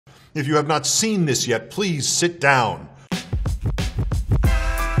If you have not seen this yet, please sit down.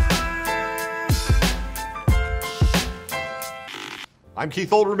 I'm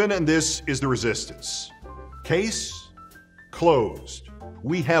Keith Olbermann, and this is The Resistance. Case closed.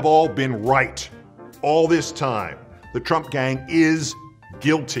 We have all been right. All this time, the Trump gang is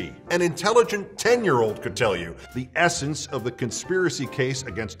guilty. An intelligent 10-year-old could tell you the essence of the conspiracy case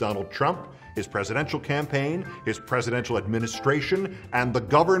against Donald Trump, his presidential campaign, his presidential administration, and the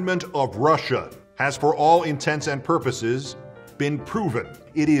government of Russia has, for all intents and purposes, been proven.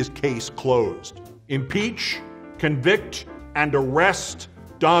 It is case closed. Impeach, convict, and arrest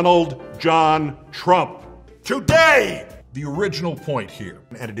Donald John Trump. Today! The original point here,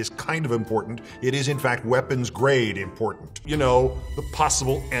 and it is kind of important, it is in fact weapons grade important. You know, the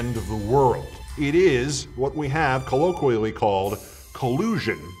possible end of the world. It is what we have colloquially called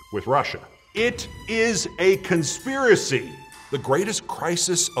collusion with Russia. It is a conspiracy. The greatest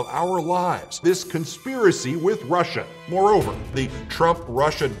crisis of our lives. This conspiracy with Russia. Moreover, the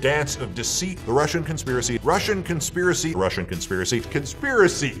Trump-Russia dance of deceit, the Russian conspiracy with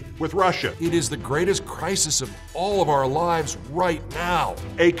Russia. It is the greatest crisis of all of our lives right now.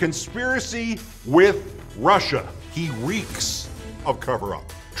 A conspiracy with Russia. He reeks of cover-up.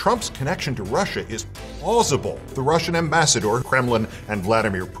 Trump's connection to Russia is plausible. The Russian ambassador, Kremlin and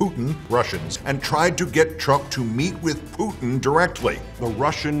Vladimir Putin, Russians, and tried to get Trump to meet with Putin directly. The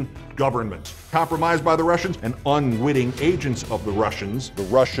Russian government, compromised by the Russians and unwitting agents of the Russians, the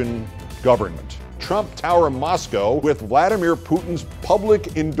Russian government. Trump Tower Moscow with Vladimir Putin's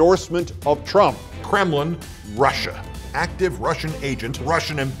public endorsement of Trump. Kremlin, Russia. Active Russian agent,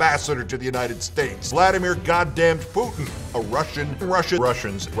 Russian ambassador to the United States, Vladimir goddamned Putin, a Russians, Russia.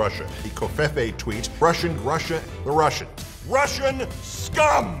 The Kofefe tweet, Russia, the Russians. Russian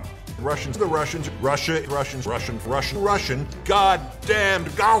scum! Russians, Russian,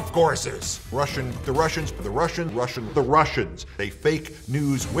 goddamned golf courses. The Russians. They fake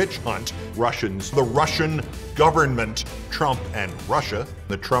news witch hunt. Russians, the Russian government, Trump and Russia,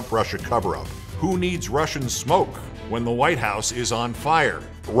 the Trump-Russia cover-up. Who needs Russian smoke when the White House is on fire?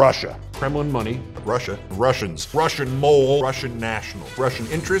 Russia. Kremlin money, Russia. Russians. Russian mole, Russian national. Russian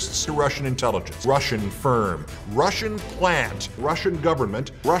interests to Russian intelligence. Russian firm. Russian plant. Russian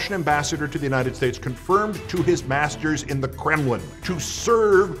government. Russian ambassador to the United States confirmed to his masters in the Kremlin to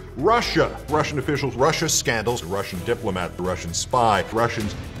serve Russia. Russian officials, Russia scandals, Russian diplomat, the Russian spy,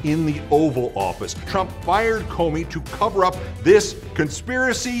 Russians in the Oval Office. Trump fired Comey to cover up this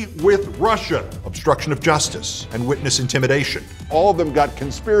conspiracy with Russia. Obstruction of justice and witness intimidation. All of them got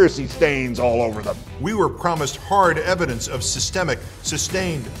conspiracy stains all over them. We were promised hard evidence of systemic,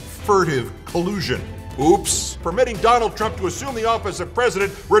 sustained, furtive collusion. Oops. Permitting Donald Trump to assume the office of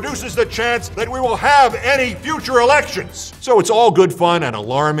president reduces the chance that we will have any future elections. So it's all good fun and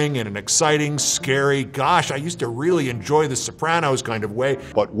alarming and an exciting, scary, gosh, I used to really enjoy The Sopranos kind of way.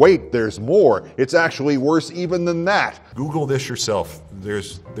 But wait, there's more. It's actually worse even than that. Google this yourself.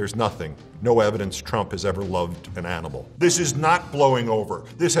 There's nothing. No evidence Trump has ever loved an animal. This is not blowing over.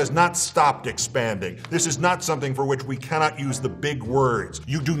 This has not stopped expanding. This is not something for which we cannot use the big words.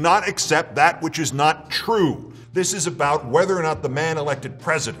 You do not accept that which is not true. This is about whether or not the man elected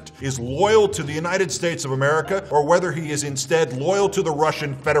president is loyal to the United States of America or whether he is instead loyal to the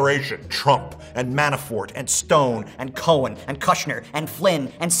Russian Federation. Trump and Manafort and Stone and Cohen and Kushner and Flynn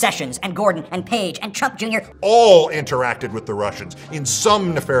and Sessions and Gordon and Page and Trump Jr. all interacted with the Russians in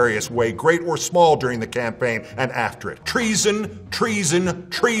some nefarious way, great or small, during the campaign and after it. Treason,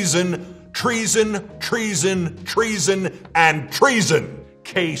 and treason.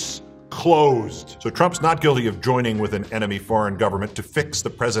 Case closed. So Trump's not guilty of joining with an enemy foreign government to fix the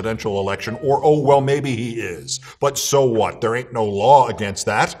presidential election, or, oh, well, maybe he is. But so what? There ain't no law against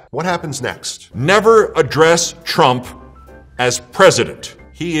that. What happens next? Never address Trump as president.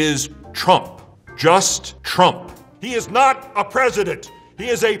 He is Trump. Just Trump. He is not a president. He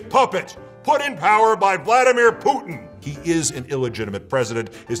is a puppet put in power by Vladimir Putin. He is an illegitimate president.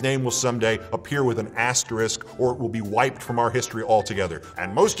 His name will someday appear with an asterisk, or it will be wiped from our history altogether.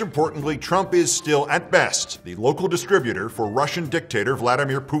 And most importantly, Trump is still, at best, the local distributor for Russian dictator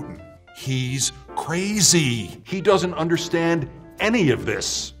Vladimir Putin. He's crazy. He doesn't understand any of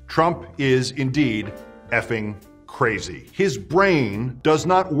this. Trump is indeed effing crazy. His brain does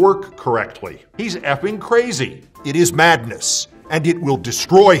not work correctly. He's effing crazy. It is madness, and it will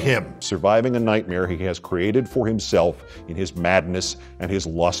destroy him. Surviving a nightmare he has created for himself in his madness and his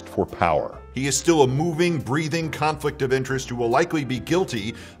lust for power. He is still a moving, breathing conflict of interest who will likely be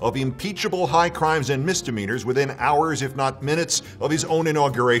guilty of impeachable high crimes and misdemeanors within hours, if not minutes, of his own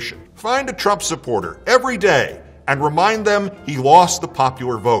inauguration. Find a Trump supporter every day and remind them he lost the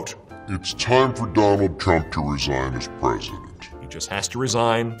popular vote. It's time for Donald Trump to resign as president. He just has to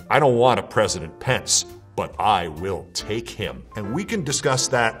resign. I don't want a President Pence, but I will take him. And we can discuss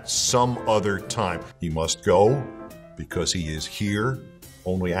that some other time. He must go because he is here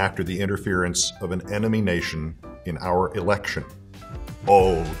only after the interference of an enemy nation in our election.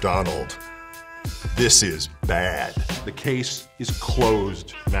 Oh, Donald, this is bad. The case is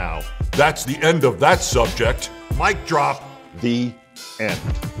closed now. That's the end of that subject. Mic drop. The end.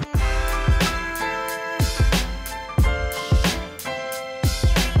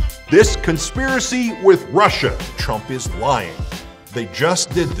 This conspiracy with Russia. Trump is lying. They just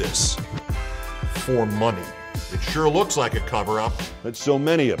did this for money. It sure looks like a cover-up that so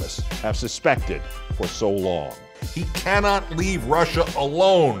many of us have suspected for so long. He cannot leave Russia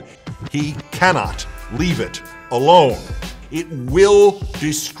alone. He cannot leave it alone. It will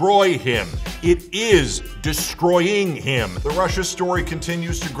destroy him. It is destroying him. The Russia story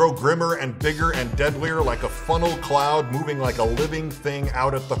continues to grow grimmer and bigger and deadlier like a funnel cloud moving like a living thing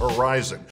out at the horizon.